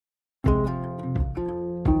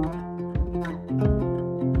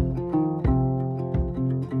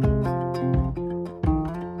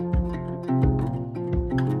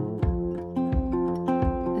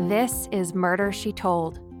is Murder, She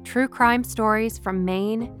Told, true crime stories from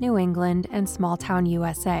Maine, New England, and small-town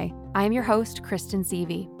USA. I'm your host, Kristen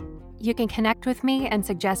Seavey. You can connect with me and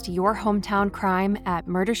suggest your hometown crime at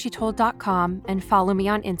murdershetold.com and follow me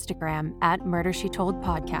on Instagram at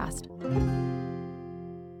murdershetoldpodcast.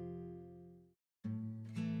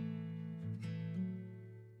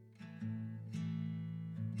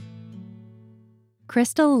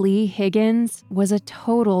 Krystal Lee Higgins was a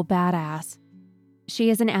total badass. She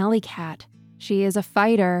is an alley cat. She is a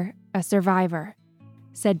fighter, a survivor,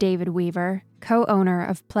 said David Weaver, co-owner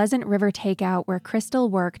of Pleasant River Takeout, where Krystal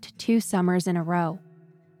worked 2 summers in a row.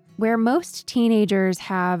 Where most teenagers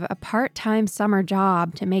have a part-time summer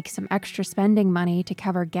job to make some extra spending money to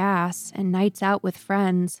cover gas and nights out with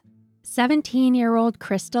friends, 17-year-old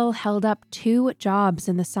Krystal held up 2 jobs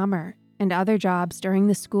in the summer and other jobs during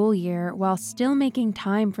the school year while still making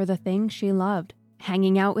time for the things she loved,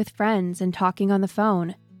 hanging out with friends and talking on the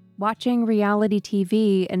phone, watching reality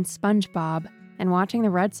TV and SpongeBob, and watching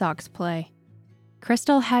the Red Sox play.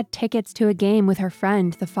 Krystal had tickets to a game with her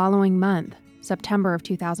friend the following month, September of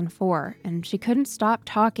 2004, and she couldn't stop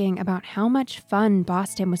talking about how much fun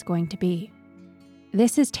Boston was going to be.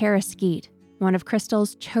 This is Tara Skeet, one of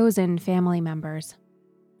Krystal's chosen family members.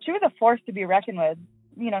 She was a force to be reckoned with.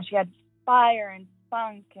 You know, she had fire and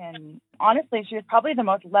spunk, and honestly, she was probably the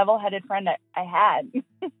most level-headed friend that I had.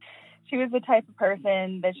 She was the type of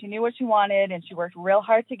person that she knew what she wanted, and she worked real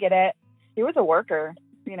hard to get it. She was a worker.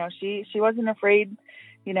 You know, she wasn't afraid,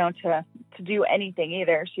 you know, to do anything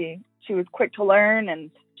either. She was quick to learn,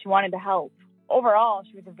 and she wanted to help. Overall,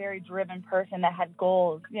 she was a very driven person that had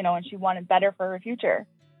goals, you know, and she wanted better for her future.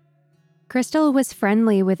 Krystal was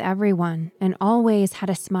friendly with everyone and always had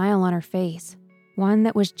a smile on her face, one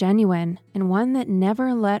that was genuine and one that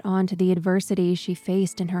never let on to the adversity she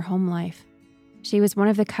faced in her home life. She was one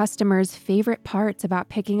of the customers' favorite parts about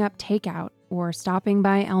picking up takeout or stopping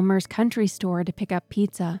by Elmer's country store to pick up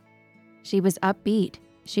pizza. She was upbeat.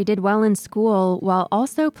 She did well in school while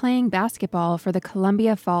also playing basketball for the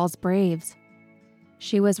Columbia Falls Braves.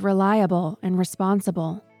 She was reliable and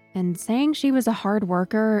responsible, and saying she was a hard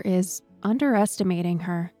worker is underestimating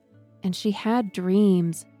her. And she had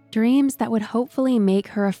dreams that would hopefully make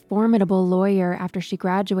her a formidable lawyer after she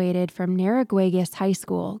graduated from Narraguagus High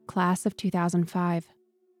School, class of 2005.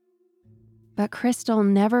 But Krystal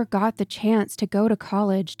never got the chance to go to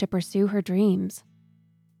college to pursue her dreams.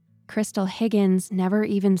 Krystal Higgins never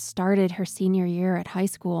even started her senior year at high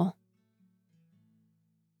school.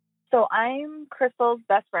 So I'm Krystal's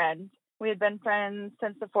best friend. We had been friends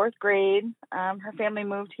since the 4th grade. Her family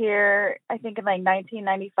moved here, I think, in like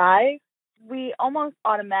 1995. We almost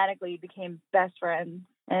automatically became best friends.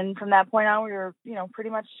 And from that point on, we were, you know, pretty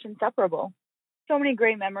much inseparable. So many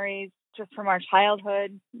great memories just from our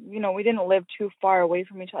childhood. You know, we didn't live too far away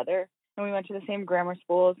from each other. And we went to the same grammar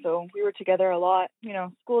school, so we were together a lot. You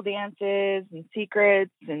know, school dances and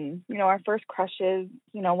secrets and, you know, our first crushes,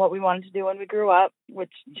 you know, what we wanted to do when we grew up,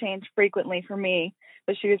 which changed frequently for me.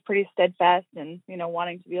 But she was pretty steadfast and, you know,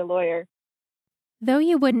 wanting to be a lawyer. Though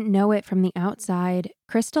you wouldn't know it from the outside,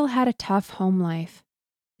 Krystal had a tough home life.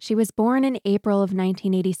 She was born in April of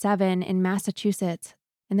 1987 in Massachusetts,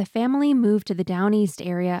 and the family moved to the Down East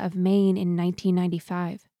area of Maine in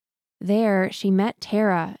 1995. There, she met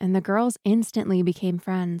Tara, and the girls instantly became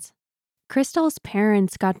friends. Krystal's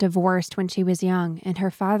parents got divorced when she was young, and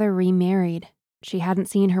her father remarried. She hadn't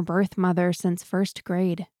seen her birth mother since 1st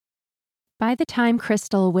grade. By the time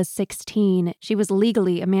Krystal was 16, she was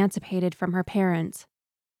legally emancipated from her parents.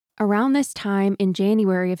 Around this time, in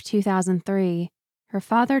January of 2003, her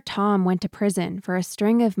father Tom went to prison for a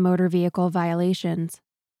string of motor vehicle violations,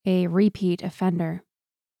 a repeat offender.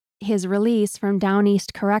 His release from Down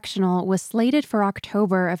East Correctional was slated for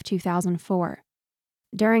October of 2004.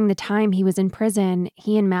 During the time he was in prison,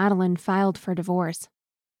 he and Madeline filed for divorce.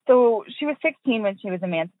 So she was 16 when she was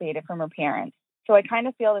emancipated from her parents. So I kind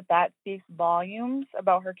of feel that speaks volumes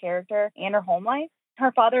about her character and her home life.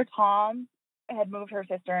 Her father, Tom, had moved her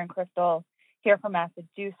sister and Krystal here from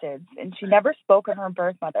Massachusetts, and she never spoke of her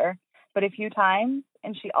birth mother, but a few times,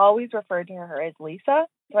 and she always referred to her as Lisa,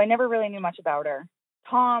 so I never really knew much about her.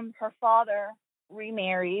 Tom, her father,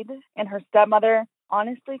 remarried, and her stepmother,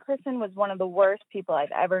 honestly, Kristen, was one of the worst people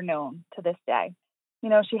I've ever known to this day. You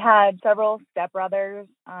know, she had several stepbrothers,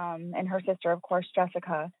 and her sister, of course,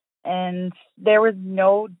 Jessica. And there was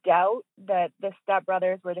no doubt that the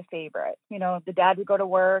stepbrothers were the favorite. You know, the dad would go to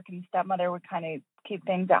work and the stepmother would kind of keep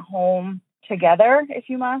things at home together, if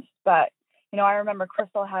you must. But, you know, I remember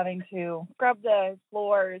Krystal having to scrub the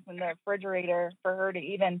floors and the refrigerator for her to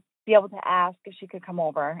even be able to ask if she could come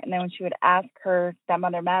over. And then when she would ask her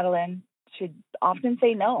stepmother, Madeline, she'd often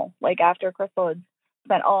say no, like after Krystal had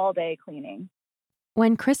spent all day cleaning.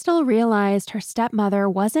 When Krystal realized her stepmother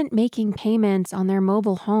wasn't making payments on their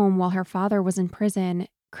mobile home while her father was in prison,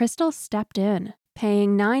 Krystal stepped in,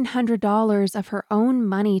 paying $900 of her own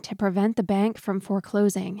money to prevent the bank from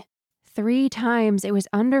foreclosing. 3 times it was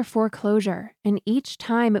under foreclosure, and each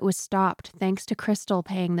time it was stopped thanks to Krystal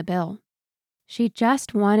paying the bill. She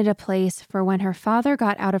just wanted a place for when her father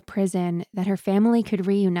got out of prison that her family could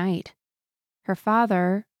reunite. Her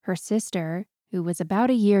father, her sister, who was about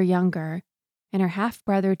a year younger, and her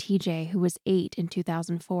half-brother TJ, who was 8 in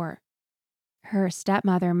 2004. Her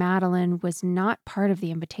stepmother, Madeline, was not part of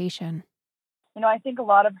the invitation. I think a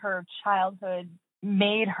lot of her childhood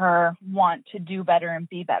made her want to do better and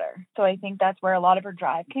be better. So I think that's where a lot of her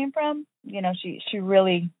drive came from.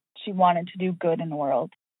 She wanted to do good in the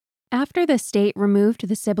world. After the state removed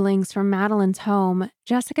the siblings from Madeline's home,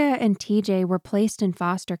 Jessica and TJ were placed in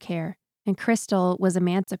foster care, and Krystal was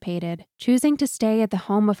emancipated, choosing to stay at the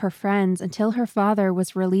home of her friends until her father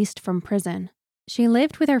was released from prison. She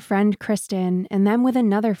lived with her friend Kristen, and then with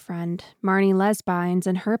another friend, Marnie Lesbines,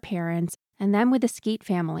 and her parents, and then with the Skeet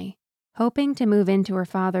family, hoping to move into her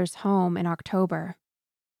father's home in October.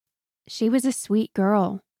 "She was a sweet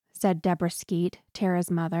girl," said Deborah Skeet, Tara's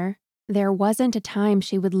mother. "There wasn't a time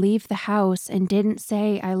she would leave the house and didn't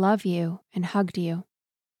say, 'I love you,' and hugged you."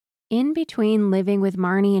 In between living with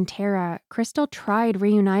Marnie and Tara, Krystal tried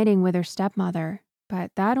reuniting with her stepmother,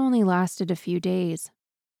 but that only lasted a few days.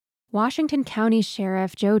 Washington County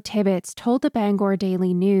Sheriff Joe Tibbetts told the Bangor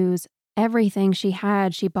Daily News, "Everything she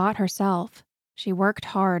had, she bought herself. She worked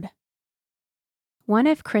hard." One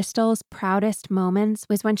of Krystal's proudest moments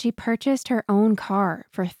was when she purchased her own car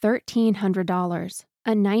for $1,300,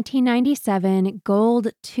 a 1997 gold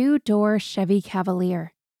 2-door Chevy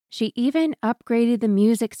Cavalier. She even upgraded the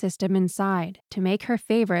music system inside to make her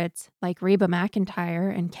favorites, like Reba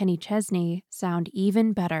McEntire and Kenny Chesney, sound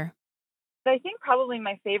even better. I think probably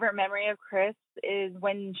my favorite memory of Chris is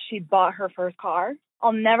when she bought her first car.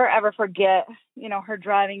 I'll never, ever forget, her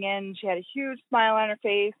driving in. She had a huge smile on her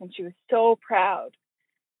face, and she was so proud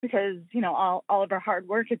because, all of her hard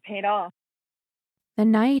work had paid off. The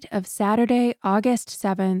night of Saturday, August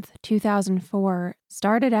 7th, 2004,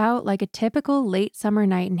 started out like a typical late summer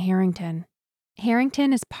night in Harrington.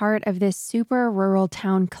 Harrington is part of this super rural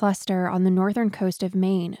town cluster on the northern coast of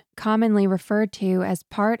Maine, commonly referred to as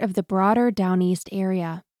part of the broader Down East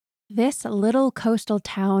area. This little coastal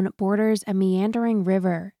town borders a meandering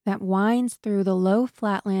river that winds through the low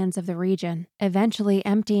flatlands of the region, eventually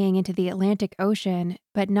emptying into the Atlantic Ocean,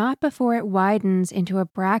 but not before it widens into a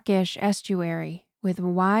brackish estuary with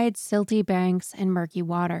wide, silty banks and murky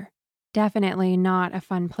water. Definitely not a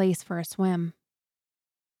fun place for a swim.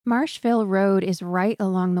 Marshville Road is right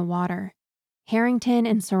along the water. Harrington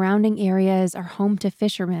and surrounding areas are home to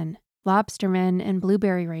fishermen, lobstermen, and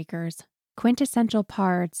blueberry rakers, quintessential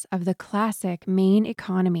parts of the classic Maine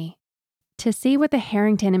economy. To see what the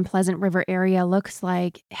Harrington and Pleasant River area looks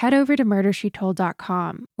like, head over to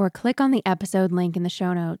murdershetold.com or click on the episode link in the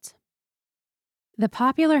show notes. The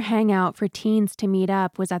popular hangout for teens to meet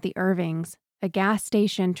up was at the Irvings, a gas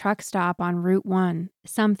station truck stop on Route 1,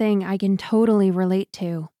 something I can totally relate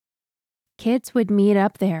to. Kids would meet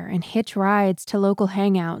up there and hitch rides to local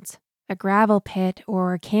hangouts, a gravel pit,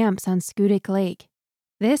 or camps on Schoodic Lake.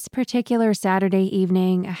 This particular Saturday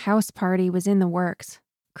evening, a house party was in the works.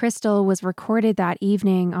 Krystal was recorded that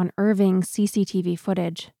evening on Irving's CCTV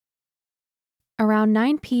footage. Around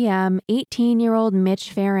 9 p.m., 18-year-old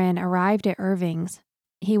Mitch Farron arrived at Irving's.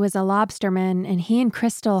 He was a lobsterman, and he and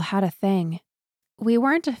Krystal had a thing. "We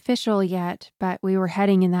weren't official yet, but we were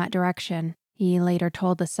heading in that direction," he later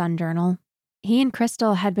told the Sun Journal. He and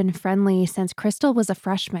Krystal had been friendly since Krystal was a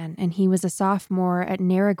freshman and he was a sophomore at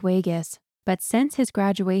Narragansett, but since his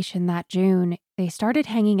graduation that June, they started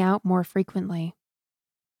hanging out more frequently.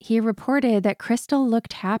 He reported that Krystal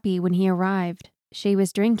looked happy when he arrived. She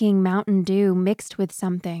was drinking Mountain Dew mixed with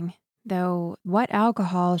something, though what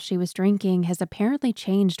alcohol she was drinking has apparently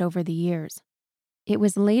changed over the years. It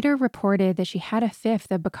was later reported that she had a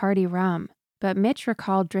fifth of Bacardi rum, but Mitch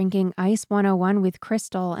recalled drinking Ice 101 with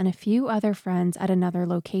Krystal and a few other friends at another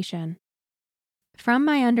location. From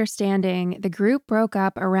my understanding, the group broke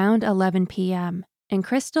up around 11 p.m., and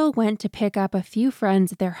Krystal went to pick up a few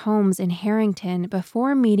friends at their homes in Harrington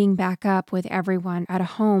before meeting back up with everyone at a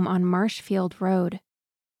home on Marshfield Road.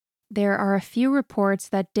 There are a few reports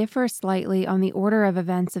that differ slightly on the order of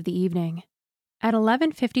events of the evening. At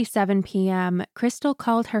 11:57 p.m., Krystal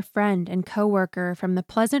called her friend and coworker from the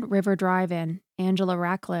Pleasant River Drive-In, Angela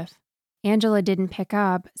Ratcliffe. Angela didn't pick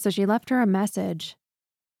up, so she left her a message.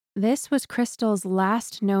 This was Krystal's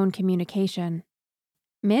last known communication.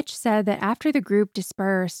 Mitch said that after the group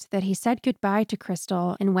dispersed, that he said goodbye to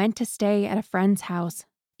Krystal and went to stay at a friend's house.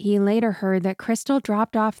 He later heard that Krystal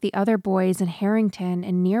dropped off the other boys in Harrington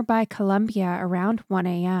and nearby Columbia around 1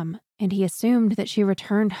 a.m., and he assumed that she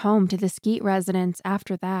returned home to the Skeet residence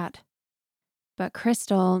after that. But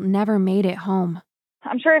Krystal never made it home.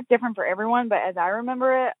 I'm sure it's different for everyone, but as I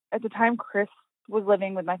remember it, at the time Chris was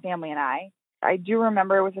living with my family and I do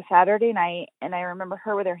remember it was a Saturday night, and I remember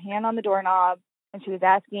her with her hand on the doorknob, and she was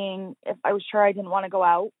asking if I was sure I didn't want to go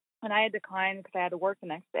out, and I had declined because I had to work the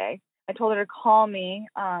next day. I told her to call me,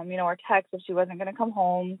 or text if she wasn't going to come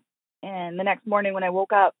home, and the next morning when I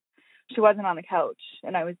woke up, she wasn't on the couch,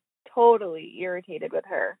 and I was totally irritated with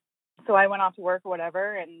her. So I went off to work or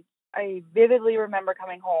whatever, and I vividly remember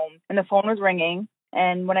coming home, and the phone was ringing,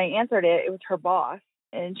 and when I answered it, it was her boss,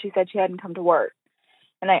 and she said she hadn't come to work,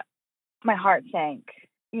 and my heart sank.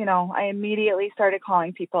 I immediately started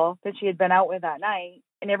calling people that she had been out with that night,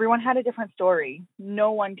 and everyone had a different story.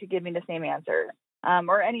 No one could give me the same answers,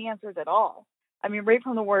 or any answers at all. I mean, right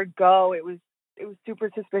from the word go, it was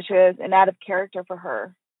super suspicious and out of character for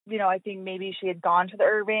her. I think maybe she had gone to the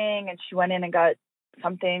Irving and she went in and got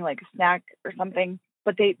something like a snack or something,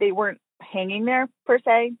 but they weren't hanging there per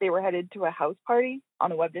se. They were headed to a house party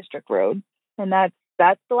on the Webb District Road, and that's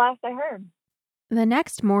the last I heard. The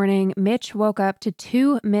next morning, Mitch woke up to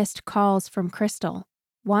 2 missed calls from Krystal,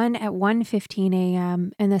 one at 1:15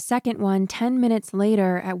 a.m. and the second one 10 minutes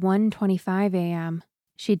later at 1:25 a.m.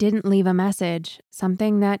 She didn't leave a message,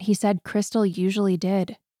 something that he said Krystal usually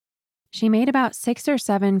did. She made about 6 or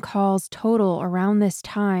 7 calls total around this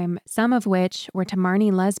time, some of which were to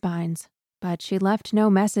Marnie Lesbines, but she left no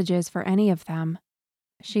messages for any of them.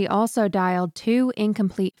 She also dialed 2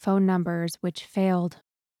 incomplete phone numbers, which failed.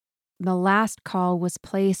 The last call was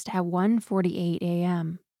placed at 1:48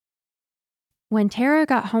 a.m. When Tara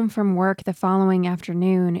got home from work the following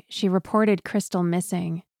afternoon, she reported Krystal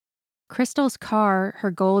missing. Krystal's car, her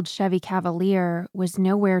gold Chevy Cavalier, was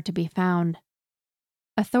nowhere to be found.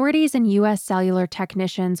 Authorities and U.S. cellular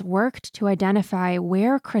technicians worked to identify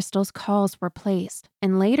where Krystal's calls were placed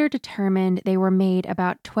and later determined they were made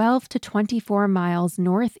about 12 to 24 miles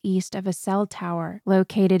northeast of a cell tower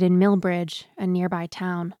located in Millbridge, a nearby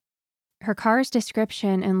town. Her car's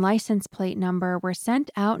description and license plate number were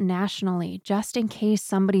sent out nationally just in case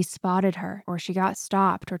somebody spotted her or she got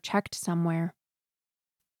stopped or checked somewhere.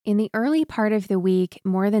 In the early part of the week,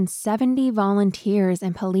 more than 70 volunteers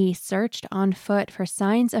and police searched on foot for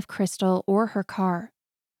signs of Krystal or her car.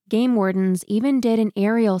 Game wardens even did an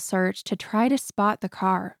aerial search to try to spot the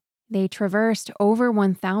car. They traversed over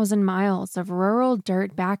 1,000 miles of rural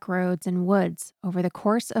dirt back roads and woods over the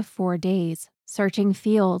course of 4 days, searching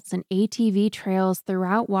fields and ATV trails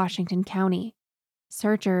throughout Washington County.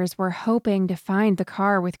 Searchers were hoping to find the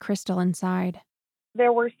car with Krystal inside.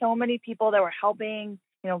 There were so many people that were helping,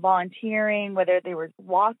 volunteering, whether they were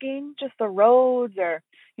walking just the roads or,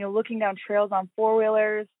 looking down trails on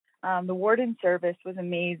four-wheelers. The warden service was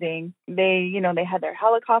amazing. They had their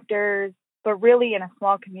helicopters, but really in a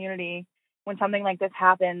small community, when something like this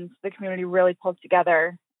happens, the community really pulls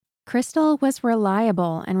together. Krystal was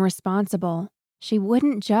reliable and responsible. She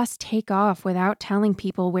wouldn't just take off without telling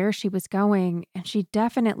people where she was going, and she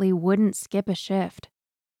definitely wouldn't skip a shift.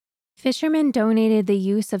 Fishermen donated the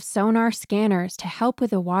use of sonar scanners to help with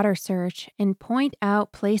the water search and point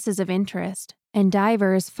out places of interest, and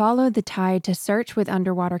divers followed the tide to search with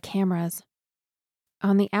underwater cameras.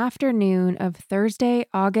 On the afternoon of Thursday,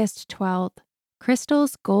 August 12th,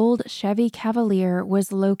 Krystal's gold Chevy Cavalier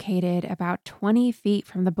was located about 20 feet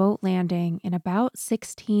from the boat landing in about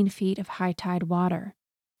 16 feet of high tide water.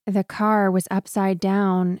 The car was upside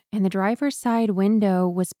down, and the driver's side window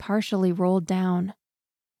was partially rolled down.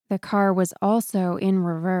 The car was also in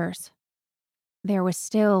reverse. There was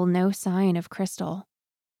still no sign of Krystal.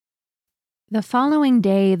 The following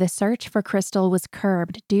day, the search for Krystal was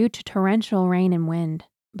curbed due to torrential rain and wind,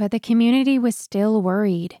 but the community was still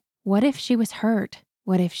worried. What if she was hurt?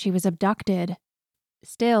 What if she was abducted?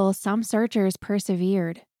 Still, some searchers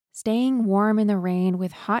persevered, staying warm in the rain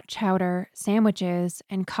with hot chowder, sandwiches,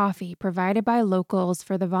 and coffee provided by locals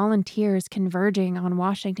for the volunteers converging on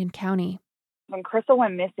Washington County. When Krystal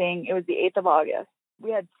went missing, it was the 8th of August.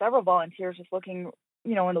 We had several volunteers just looking,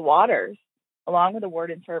 in the waters, along with the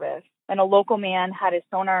warden service. And a local man had his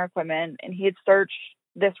sonar equipment, and he had searched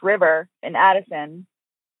this river in Addison,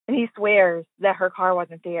 and he swears that her car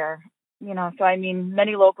wasn't there. So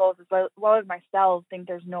many locals, as well as myself, think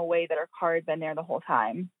there's no way that her car had been there the whole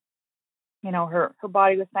time. Her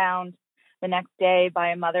body was found the next day by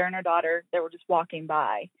a mother and her daughter that were just walking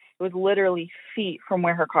by. It was literally feet from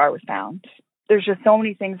where her car was found. There's just so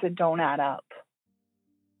many things that don't add up.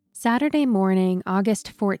 Saturday morning,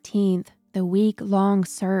 August 14th, the week-long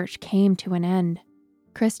search came to an end.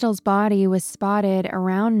 Krystal's body was spotted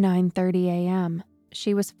around 9:30 a.m.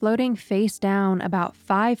 She was floating face down about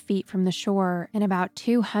 5 feet from the shore and about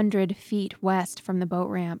 200 feet west from the boat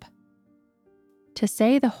ramp. To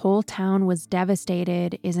say the whole town was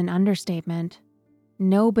devastated is an understatement.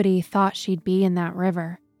 Nobody thought she'd be in that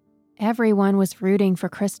river. Everyone was rooting for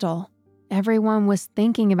Krystal. Everyone was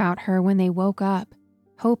thinking about her when they woke up,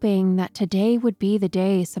 hoping that today would be the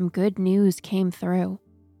day some good news came through.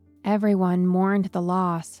 Everyone mourned the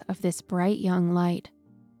loss of this bright young light.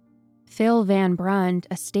 Phil Van Brunt,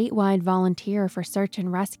 a statewide volunteer for search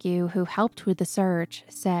and rescue who helped with the search,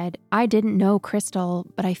 said, "I didn't know Krystal,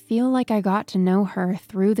 but I feel like I got to know her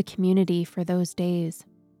through the community for those days."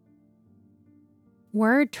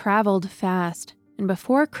 Word traveled fast, and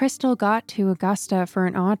before Krystal got to Augusta for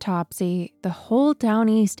an autopsy, the whole Down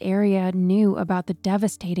East area knew about the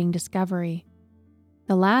devastating discovery.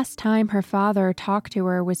 The last time her father talked to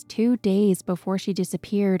her was 2 days before she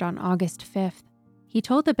disappeared on August 5th. He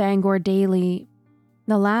told the Bangor Daily,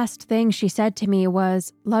 "The last thing she said to me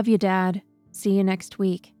was, 'Love you, Dad. See you next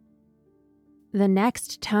week.'" The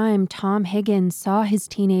next time Tom Higgins saw his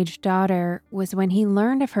teenage daughter was when he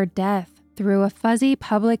learned of her death through a fuzzy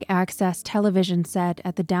public access television set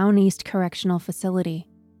at the Down East Correctional Facility.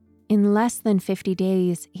 In less than 50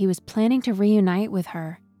 days, he was planning to reunite with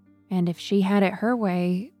her, and if she had it her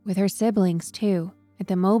way, with her siblings too, at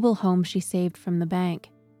the mobile home she saved from the bank.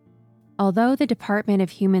 Although the Department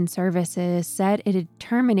of Human Services said it had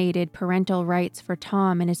terminated parental rights for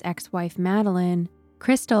Tom and his ex-wife Madeline,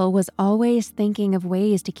 Krystal was always thinking of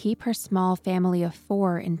ways to keep her small family of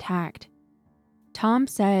 4 intact. Tom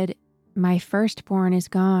said, "My firstborn is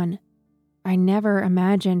gone. I never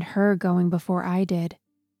imagined her going before I did."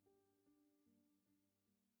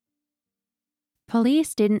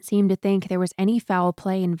 Police didn't seem to think there was any foul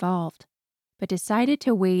play involved, but decided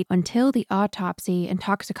to wait until the autopsy and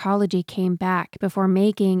toxicology came back before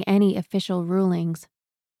making any official rulings.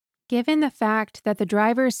 Given the fact that the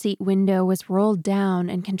driver's seat window was rolled down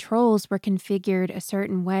and controls were configured a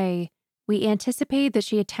certain way, we anticipate that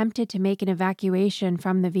she attempted to make an evacuation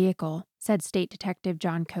from the vehicle, said State Detective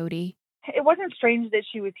John Cody. It wasn't strange that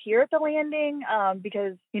she was here at the landing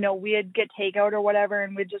because, we'd get takeout or whatever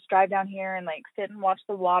and we'd just drive down here and sit and watch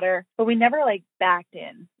the water. But we never backed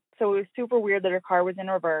in. So it was super weird that her car was in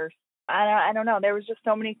reverse. I don't know. There was just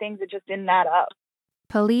so many things that just didn't add up.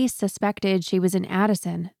 Police suspected she was in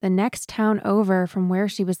Addison, the next town over from where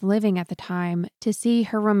she was living at the time, to see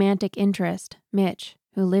her romantic interest, Mitch,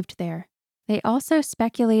 who lived there. They also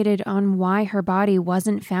speculated on why her body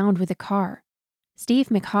wasn't found with the car. Steve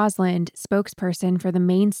McCausland, spokesperson for the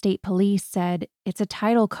Maine State Police, said, "It's a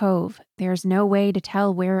tidal cove. There's no way to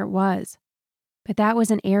tell where it was." But that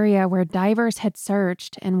was an area where divers had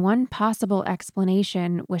searched, and one possible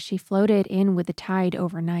explanation was she floated in with the tide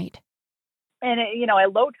overnight. And,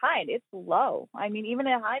 at low tide, it's low. I mean, even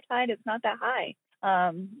at high tide, it's not that high.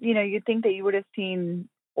 You'd think that you would have seen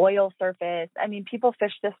oil surface. I mean, people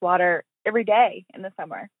fish this water every day in the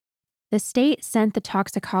summer. The state sent the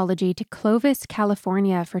toxicology to Clovis,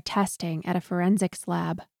 California for testing at a forensics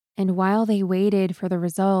lab, and while they waited for the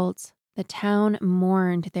results, the town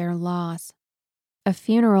mourned their loss. A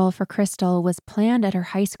funeral for Krystal was planned at her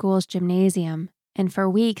high school's gymnasium, and for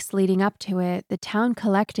weeks leading up to it, the town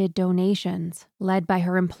collected donations, led by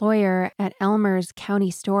her employer at Elmer's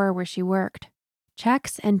county store where she worked.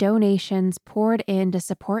 Checks and donations poured in to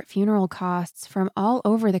support funeral costs from all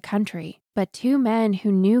over the country, but 2 men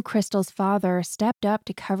who knew Krystal's father stepped up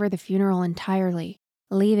to cover the funeral entirely,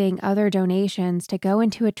 leaving other donations to go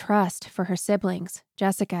into a trust for her siblings,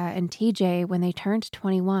 Jessica and TJ, when they turned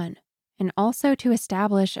 21, and also to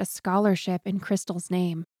establish a scholarship in Krystal's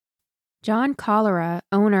name. John Cholera,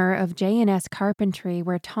 owner of J&S Carpentry,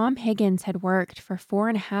 where Tom Higgins had worked for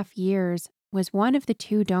 4.5 years, was one of the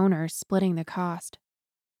 2 donors splitting the cost.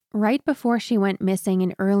 Right before she went missing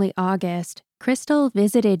in early August, Krystal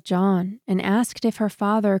visited John and asked if her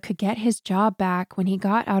father could get his job back when he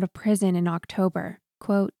got out of prison in October.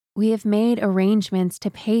 Quote, "We have made arrangements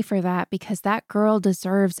to pay for that because that girl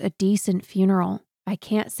deserves a decent funeral. I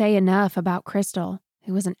can't say enough about Krystal,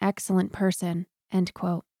 who was an excellent person." End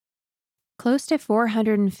quote. Close to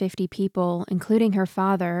 450 people, including her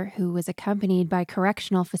father, who was accompanied by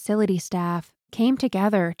correctional facility staff, came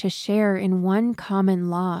together to share in one common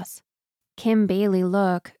loss. Kim Bailey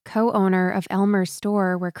Look, co-owner of Elmer's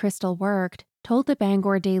store where Krystal worked, told the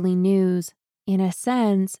Bangor Daily News, "In a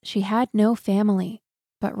sense, she had no family.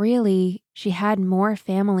 but really, she had more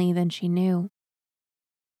family than she knew.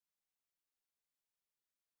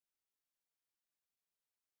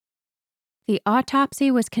 The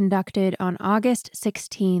autopsy was conducted on August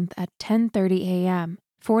 16th at 10:30 a.m.,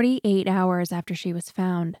 48 hours after she was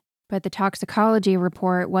found, but the toxicology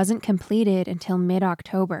report wasn't completed until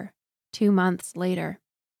mid-October, 2 months later.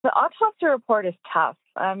 The autopsy report is tough.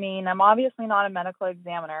 I mean, I'm obviously not a medical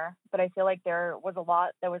examiner, but I feel like there was a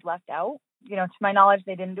lot that was left out. To my knowledge,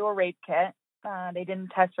 they didn't do a rape kit. They didn't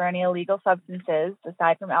test for any illegal substances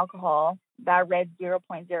aside from alcohol. That read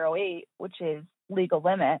 0.08, which is legal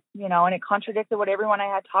limit, and it contradicted what everyone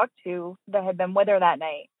I had talked to that had been with her that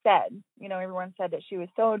night said. Everyone said that she was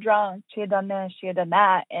so drunk, she had done this, she had done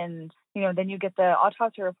that. And, then you get the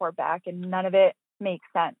autopsy report back and none of it makes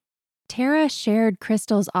sense. Tara shared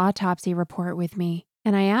Krystal's autopsy report with me,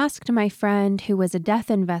 and I asked my friend who was a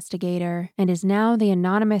death investigator and is now the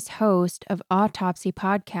anonymous host of Autopsy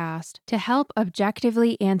Podcast to help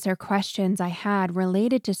objectively answer questions I had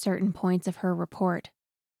related to certain points of her report.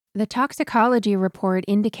 The toxicology report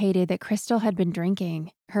indicated that Krystal had been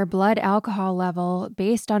drinking. Her blood alcohol level,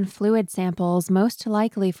 based on fluid samples most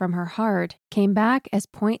likely from her heart, came back as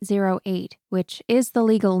 0.08, which is the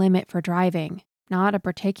legal limit for driving, not a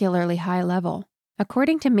particularly high level.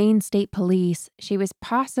 According to Maine State Police, she was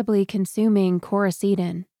possibly consuming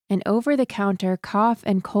Coricidin, an over-the-counter cough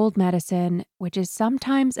and cold medicine which is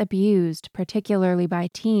sometimes abused, particularly by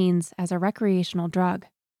teens, as a recreational drug.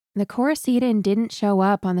 The Coricidin didn't show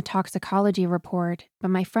up on the toxicology report, but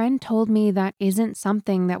my friend told me that isn't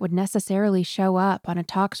something that would necessarily show up on a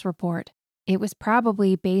tox report. It was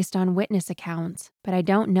probably based on witness accounts, but I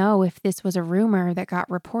don't know if this was a rumor that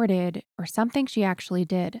got reported or something she actually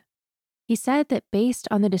did. He said that based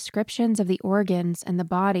on the descriptions of the organs and the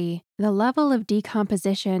body, the level of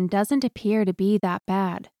decomposition doesn't appear to be that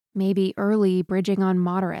bad, maybe early bridging on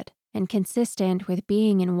moderate, and consistent with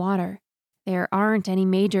being in water. There aren't any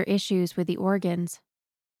major issues with the organs.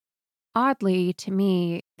 Oddly, to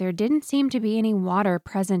me, there didn't seem to be any water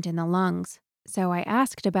present in the lungs, so I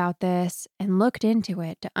asked about this and looked into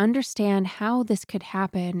it to understand how this could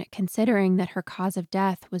happen considering that her cause of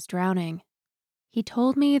death was drowning. He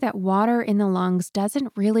told me that water in the lungs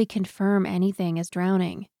doesn't really confirm anything as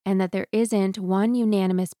drowning, and that there isn't one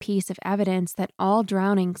unanimous piece of evidence that all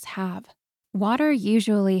drownings have. Water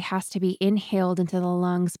usually has to be inhaled into the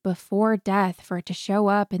lungs before death for it to show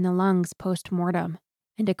up in the lungs post-mortem.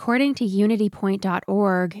 And according to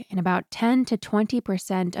unitypoint.org, in about 10 to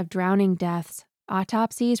 20% of drowning deaths,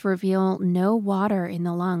 autopsies reveal no water in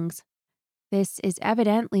the lungs. This is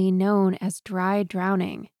evidently known as dry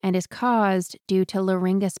drowning and is caused due to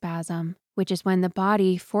laryngospasm, which is when the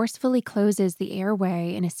body forcefully closes the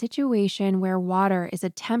airway in a situation where water is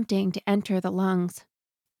attempting to enter the lungs.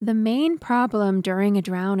 The main problem during a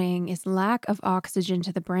drowning is lack of oxygen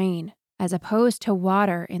to the brain, as opposed to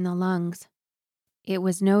water in the lungs. It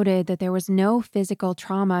was noted that there was no physical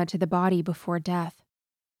trauma to the body before death.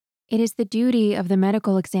 It is the duty of the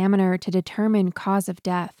medical examiner to determine cause of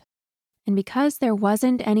death. And because there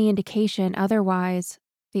wasn't any indication otherwise,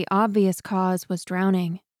 the obvious cause was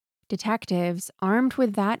drowning. Detectives, armed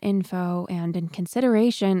with that info and in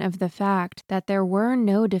consideration of the fact that there were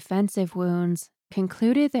no defensive wounds,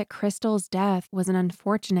 concluded that Krystal's death was an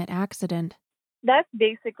unfortunate accident. That's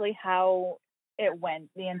basically how it went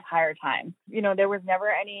the entire time. There was never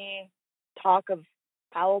any talk of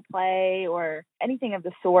foul play or anything of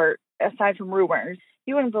the sort, aside from rumors.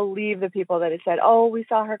 You wouldn't believe the people that had said, oh, we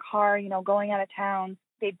saw her car, going out of town.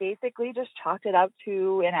 They basically just chalked it up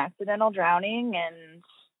to an accidental drowning and,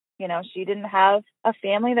 she didn't have a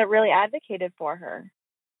family that really advocated for her.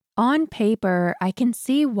 On paper, I can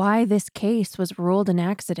see why this case was ruled an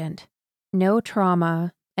accident. No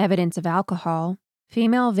trauma, evidence of alcohol,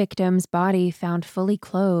 female victim's body found fully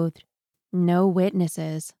clothed, no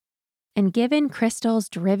witnesses. And given Krystal's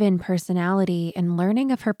driven personality and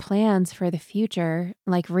learning of her plans for the future,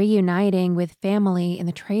 like reuniting with family in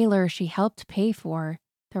the trailer she helped pay for,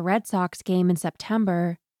 the Red Sox game in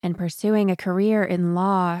September, and pursuing a career in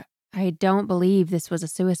law, I don't believe this was a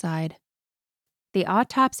suicide. The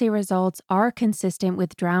autopsy results are consistent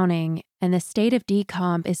with drowning, and the state of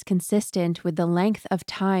decomp is consistent with the length of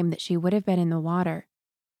time that she would have been in the water.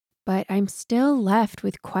 But I'm still left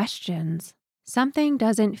with questions. Something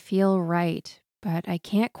doesn't feel right, but I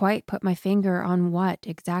can't quite put my finger on what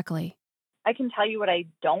exactly. I can tell you what I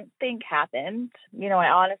don't think happened. I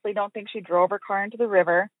honestly don't think she drove her car into the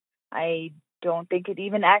river. I don't think it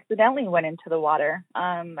even accidentally went into the water.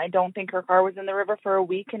 I don't think her car was in the river for a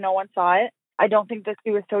week and no one saw it. I don't think that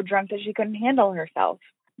she was so drunk that she couldn't handle herself.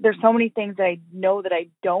 There's so many things that I know that I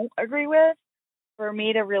don't agree with. For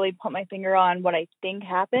me to really put my finger on what I think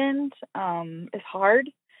happened is hard.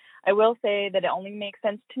 I will say that it only makes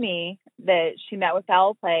sense to me that she met with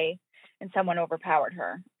foul play and someone overpowered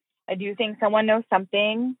her. I do think someone knows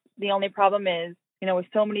something. The only problem is, with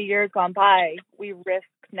so many years gone by, we risk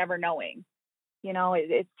never knowing.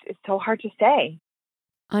 It's so hard to say.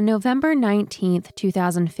 On November 19th,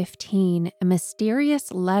 2015, a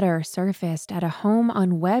mysterious letter surfaced at a home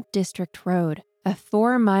on Webb District Road, a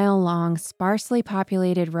 4-mile-long, sparsely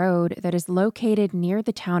populated road that is located near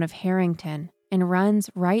the town of Harrington and runs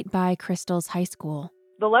right by Krystal's high school.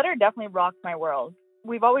 The letter definitely rocked my world.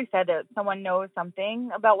 We've always said that someone knows something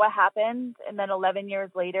about what happened, and then 11 years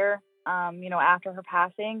later, after her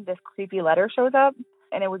passing, this creepy letter shows up.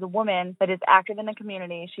 And it was a woman that is active in the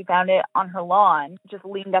community. She found it on her lawn, just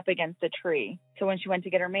leaned up against a tree. So when she went to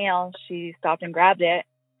get her mail, she stopped and grabbed it,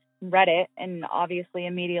 read it, and obviously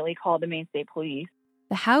immediately called the Maine State Police.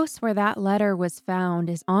 The house where that letter was found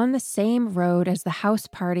is on the same road as the house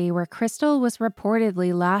party where Krystal was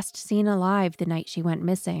reportedly last seen alive the night she went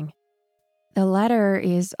missing. The letter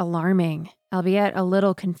is alarming, albeit a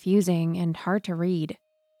little confusing and hard to read.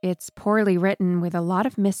 It's poorly written with a lot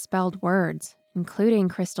of misspelled words, including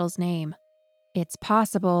Krystal's name. It's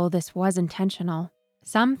possible this was intentional.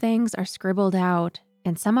 Some things are scribbled out,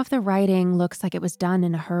 and some of the writing looks like it was done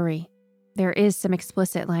in a hurry. There is some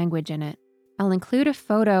explicit language in it. I'll include a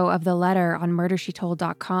photo of the letter on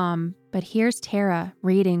murdershetold.com, but here's Tara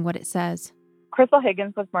reading what it says. Krystal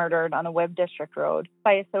Higgins was murdered on the Webb District Road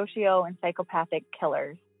by a socio and psychopathic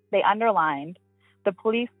killers. They underlined, the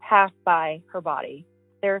police passed by her body.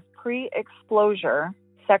 There's pre-exposure,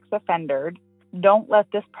 sex offender. Don't let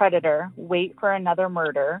this predator wait for another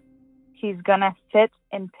murder. He's gonna sit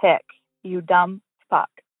and pick, you dumb fuck.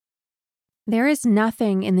 There is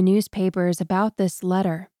nothing in the newspapers about this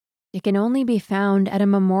letter. It can only be found at a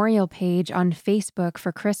memorial page on Facebook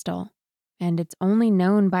for Krystal, and it's only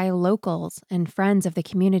known by locals and friends of the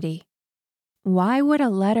community. Why would a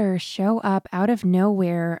letter show up out of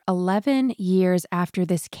nowhere 11 years after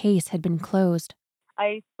this case had been closed?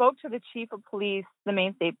 I spoke to the chief of police, the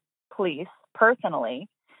Maine State Police, personally,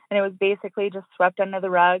 and it was basically just swept under the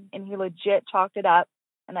rug, and he legit chalked it up,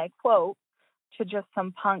 and I quote, to just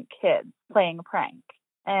some punk kids playing a prank.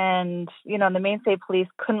 And, the Maine State Police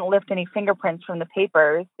couldn't lift any fingerprints from the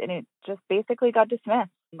papers, and it just basically got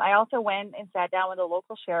dismissed. I also went and sat down with a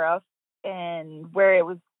local sheriff, and where it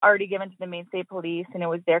was already given to the Maine State Police, and it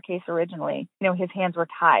was their case originally, his hands were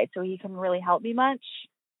tied, so he couldn't really help me much.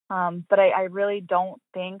 But I really don't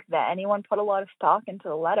think that anyone put a lot of stock into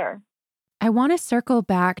the letter. I want to circle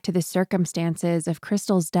back to the circumstances of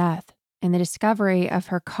Krystal's death and the discovery of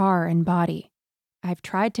her car and body. I've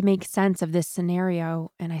tried to make sense of this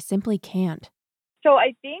scenario, and I simply can't. So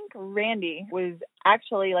I think Randy was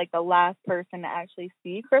actually the last person to actually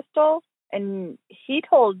see Krystal. And he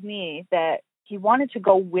told me that he wanted to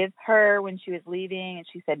go with her when she was leaving, and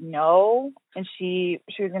she said no. And she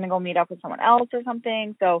was going to go meet up with someone else or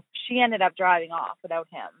something. So she ended up driving off without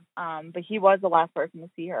him. But he was the last person to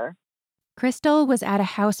see her. Krystal was at a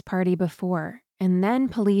house party before, and then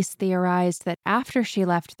police theorized that after she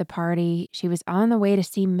left the party, she was on the way to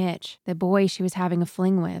see Mitch, the boy she was having a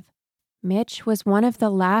fling with. Mitch was one of the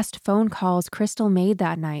last phone calls Krystal made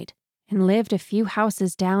that night and lived a few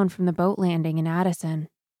houses down from the boat landing in Addison.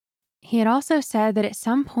 He had also said that at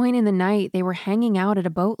some point in the night they were hanging out at a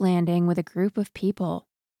boat landing with a group of people.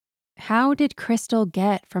 How did Krystal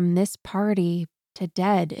get from this party to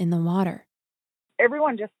dead in the water?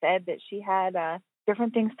 Everyone just said that she had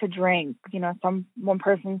different things to drink. One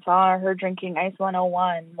person saw her drinking Ice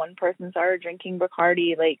 101. One person saw her drinking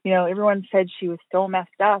Bacardi. Everyone said she was so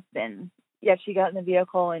messed up. And yet she got in the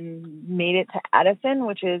vehicle and made it to Addison,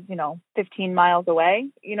 which is, 15 miles away.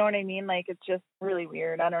 You know what I mean? It's just really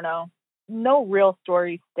weird. I don't know. No real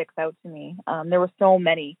story sticks out to me. There were so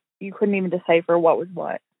many. You couldn't even decipher what was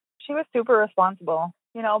what. She was super responsible,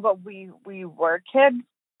 but we were kids.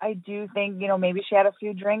 I do think, maybe she had a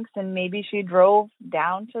few drinks and maybe she drove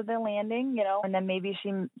down to the landing, and then maybe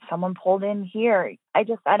someone pulled in here. I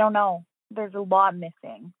don't know. There's a lot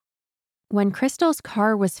missing. When Krystal's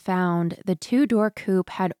car was found, the 2-door coupe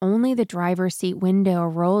had only the driver's seat window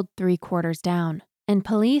rolled 3/4 down, and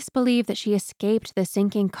police believe that she escaped the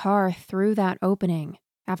sinking car through that opening.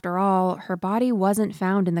 After all, her body wasn't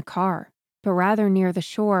found in the car, but rather near the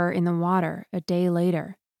shore in the water a day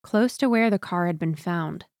later, close to where the car had been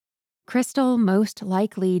found. Krystal most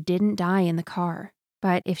likely didn't die in the car,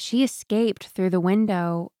 but if she escaped through the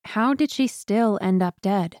window, how did she still end up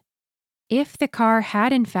dead? If the car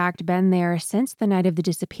had in fact been there since the night of the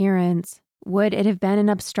disappearance, Would it have been an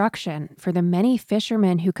obstruction for the many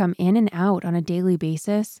fishermen who come in and out on a daily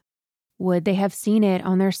basis? Would they have seen it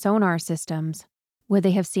on their sonar systems? Would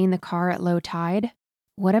they have seen the car at low tide?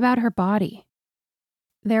 What about her body?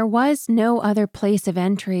 There was no other place of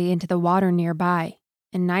entry into the water nearby,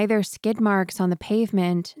 and neither skid marks on the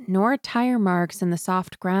pavement nor tire marks in the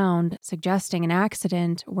soft ground suggesting an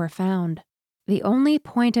accident were found. The only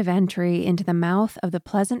point of entry into the mouth of the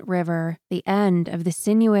Pleasant River, the end of the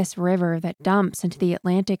sinuous river that dumps into the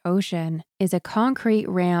Atlantic Ocean, is a concrete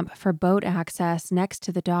ramp for boat access next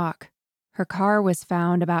to the dock. Her car was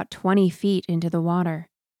found about 20 feet into the water.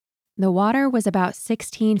 The water was about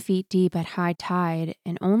 16 feet deep at high tide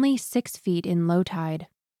and only 6 feet in low tide.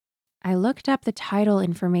 I looked up the tidal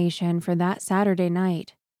information for that Saturday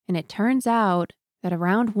night, and it turns out that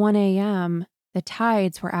around 1 a.m., the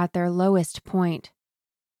tides were at their lowest point.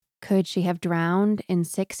 Could she have drowned in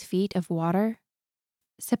 6 feet of water?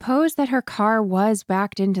 Suppose that her car was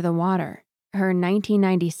backed into the water. Her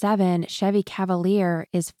 1997 Chevy Cavalier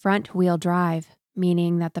is front-wheel drive,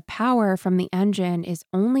 meaning that the power from the engine is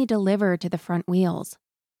only delivered to the front wheels.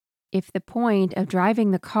 If the point of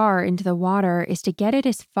driving the car into the water is to get it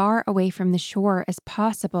as far away from the shore as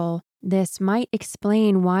possible, this might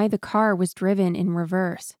explain why the car was driven in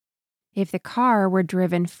reverse. If the car were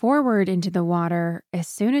driven forward into the water, as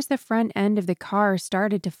soon as the front end of the car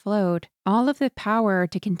started to float, all of the power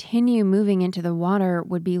to continue moving into the water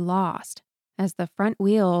would be lost, as the front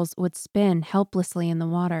wheels would spin helplessly in the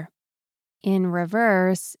water. In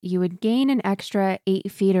reverse, you would gain an extra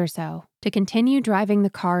 8 feet or so to continue driving the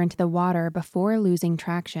car into the water before losing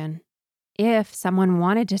traction. If someone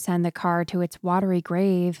wanted to send the car to its watery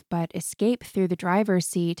grave but escape through the driver's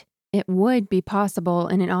seat, it would be possible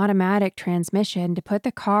in an automatic transmission to put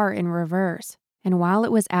the car in reverse, and while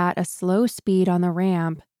it was at a slow speed on the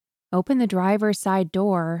ramp, open the driver's side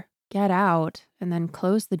door, get out, and then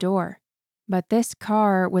close the door. But this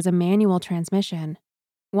car was a manual transmission.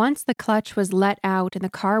 Once the clutch was let out and the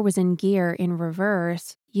car was in gear in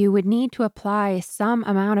reverse, you would need to apply some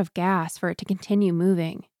amount of gas for it to continue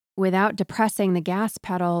moving. Without depressing the gas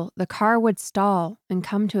pedal, the car would stall and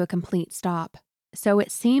come to a complete stop. So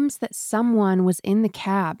it seems that someone was in the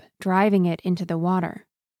cab driving it into the water.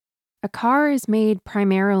 A car is made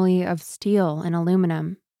primarily of steel and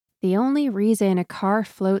aluminum. The only reason a car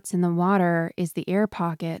floats in the water is the air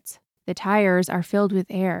pockets. The tires are filled with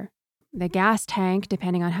air. The gas tank,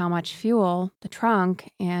 depending on how much fuel, the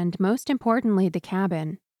trunk, and most importantly, the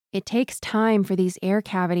cabin. It takes time for these air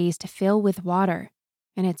cavities to fill with water,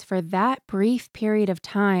 and it's for that brief period of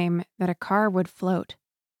time that a car would float.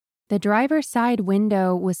 The driver's side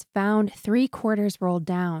window was found 3/4 rolled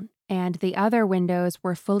down, and the other windows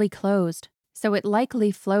were fully closed, so it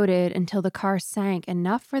likely floated until the car sank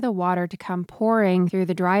enough for the water to come pouring through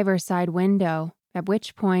the driver's side window, at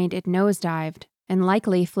which point it nosedived and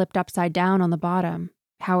likely flipped upside down on the bottom,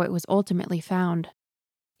 how it was ultimately found.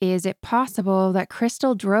 Is it possible that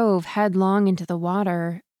Krystal drove headlong into the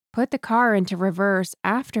water, put the car into reverse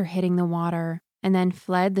after hitting the water, and then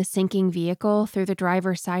fled the sinking vehicle through the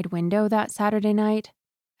driver's side window that Saturday night?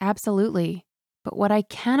 Absolutely. But what I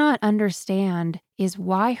cannot understand is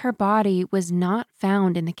why her body was not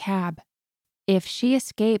found in the cab. If she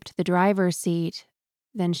escaped the driver's seat,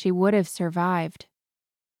 then she would have survived.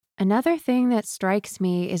 Another thing that strikes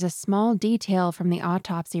me is a small detail from the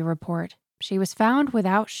autopsy report. She was found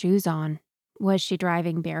without shoes on. Was she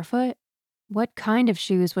driving barefoot? What kind of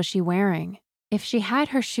shoes was she wearing? If she had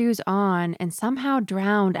her shoes on and somehow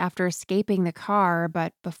drowned after escaping the car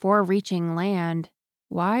but before reaching land,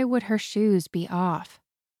 why would her shoes be off?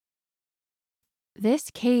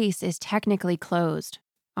 This case is technically closed.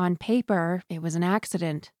 On paper, it was an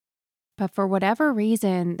accident. But for whatever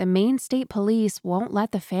reason, the Maine State Police won't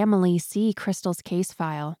let the family see Krystal's case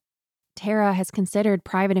file. Tara has considered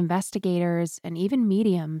private investigators and even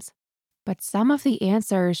mediums. But some of the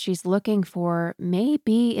answers she's looking for may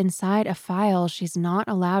be inside a file she's not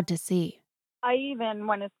allowed to see. I even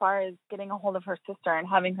went as far as getting a hold of her sister and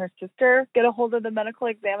having her sister get a hold of the medical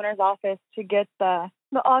examiner's office to get the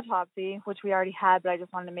autopsy, which we already had, but I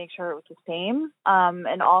just wanted to make sure it was the same.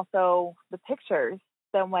 And also the pictures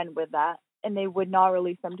that went with that, and they would not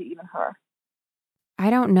release them to even her. I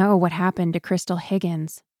don't know what happened to Krystal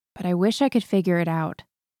Higgins, but I wish I could figure it out.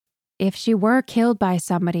 If she were killed by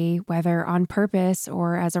somebody, whether on purpose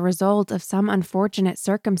or as a result of some unfortunate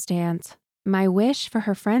circumstance, my wish for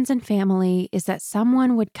her friends and family is that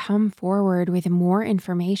someone would come forward with more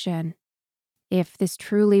information. If this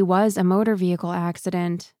truly was a motor vehicle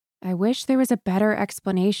accident, I wish there was a better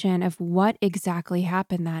explanation of what exactly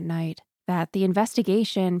happened that night, that the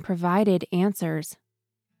investigation provided answers.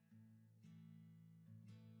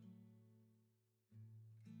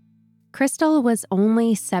 Krystal was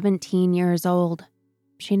only 17 years old.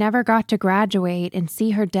 She never got to graduate and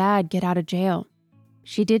see her dad get out of jail.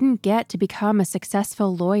 She didn't get to become a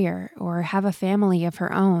successful lawyer or have a family of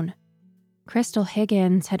her own. Krystal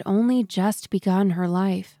Higgins had only just begun her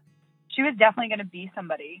life. She was definitely going to be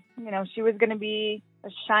somebody. She was going to be a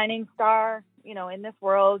shining star, in this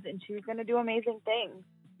world, and she was going to do amazing things.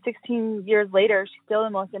 16 years later, she's still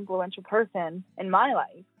the most influential person in my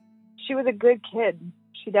life. She was a good kid.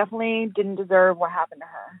 She definitely didn't deserve what happened to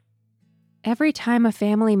her. Every time a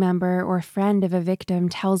family member or friend of a victim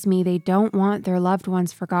tells me they don't want their loved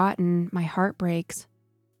ones forgotten, my heart breaks.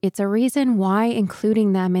 It's a reason why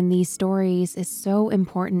including them in these stories is so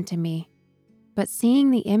important to me. But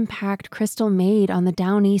seeing the impact Krystal made on the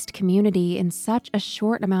Down East community in such a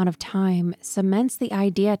short amount of time cements the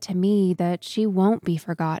idea to me that she won't be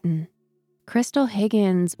forgotten. Krystal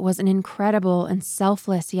Higgins was an incredible and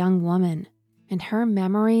selfless young woman, and her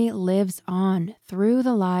memory lives on through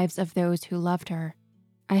the lives of those who loved her.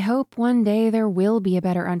 I hope one day there will be a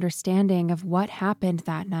better understanding of what happened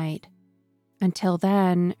that night. Until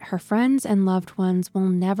then, her friends and loved ones will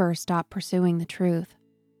never stop pursuing the truth.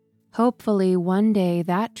 Hopefully, one day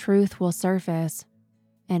that truth will surface,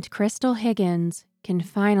 and Krystal Higgins can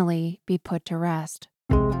finally be put to rest.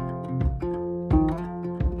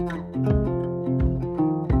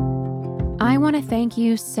 I want to thank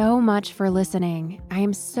you so much for listening. I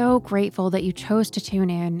am so grateful that you chose to tune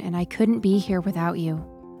in, and I couldn't be here without you.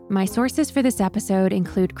 My sources for this episode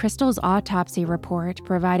include Krystal's autopsy report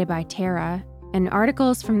provided by Tara, and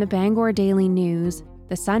articles from the Bangor Daily News,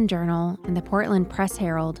 the Sun Journal, and the Portland Press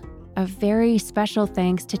Herald. A very special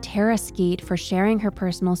thanks to Tara Skeet for sharing her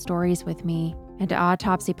personal stories with me, and to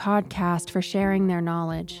Autopsy Podcast for sharing their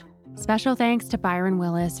knowledge. Special thanks to Byron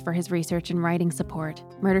Willis for his research and writing support.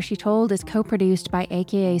 Murder, She Told is co-produced by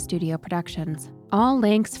AKA Studio Productions. All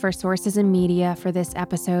links for sources and media for this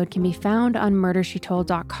episode can be found on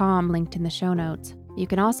murdershetold.com, linked in the show notes. You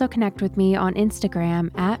can also connect with me on Instagram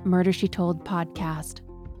at Murder, She Told Podcast.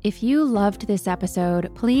 If you loved this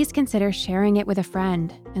episode, please consider sharing it with a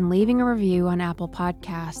friend and leaving a review on Apple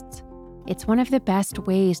Podcasts. It's one of the best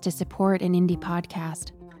ways to support an indie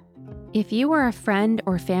podcast. If you are a friend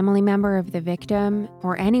or family member of the victim,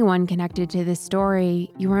 or anyone connected to this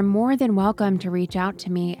story, you are more than welcome to reach out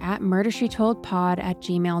to me at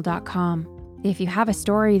murdershetoldpod@gmail.com. If you have a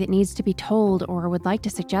story that needs to be told or would like to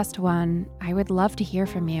suggest one, I would love to hear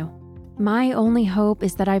from you. My only hope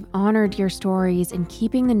is that I've honored your stories in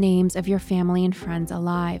keeping the names of your family and friends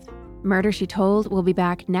alive. Murder, She Told will be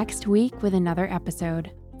back next week with another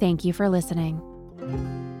episode. Thank you for listening.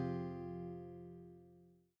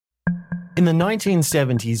 In the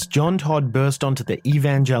 1970s, John Todd burst onto the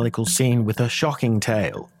evangelical scene with a shocking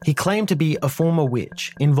tale. He claimed to be a former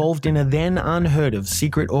witch, involved in a then unheard-of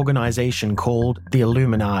secret organization called the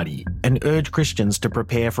Illuminati, and urged Christians to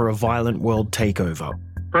prepare for a violent world takeover.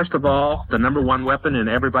 First of all, the number one weapon in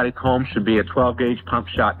everybody's home should be a 12-gauge pump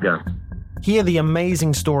shotgun. Hear the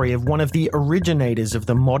amazing story of one of the originators of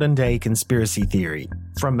the modern-day conspiracy theory.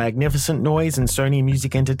 From Magnificent Noise and Sony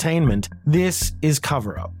Music Entertainment, this is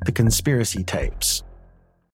Cover Up, the Conspiracy Tapes.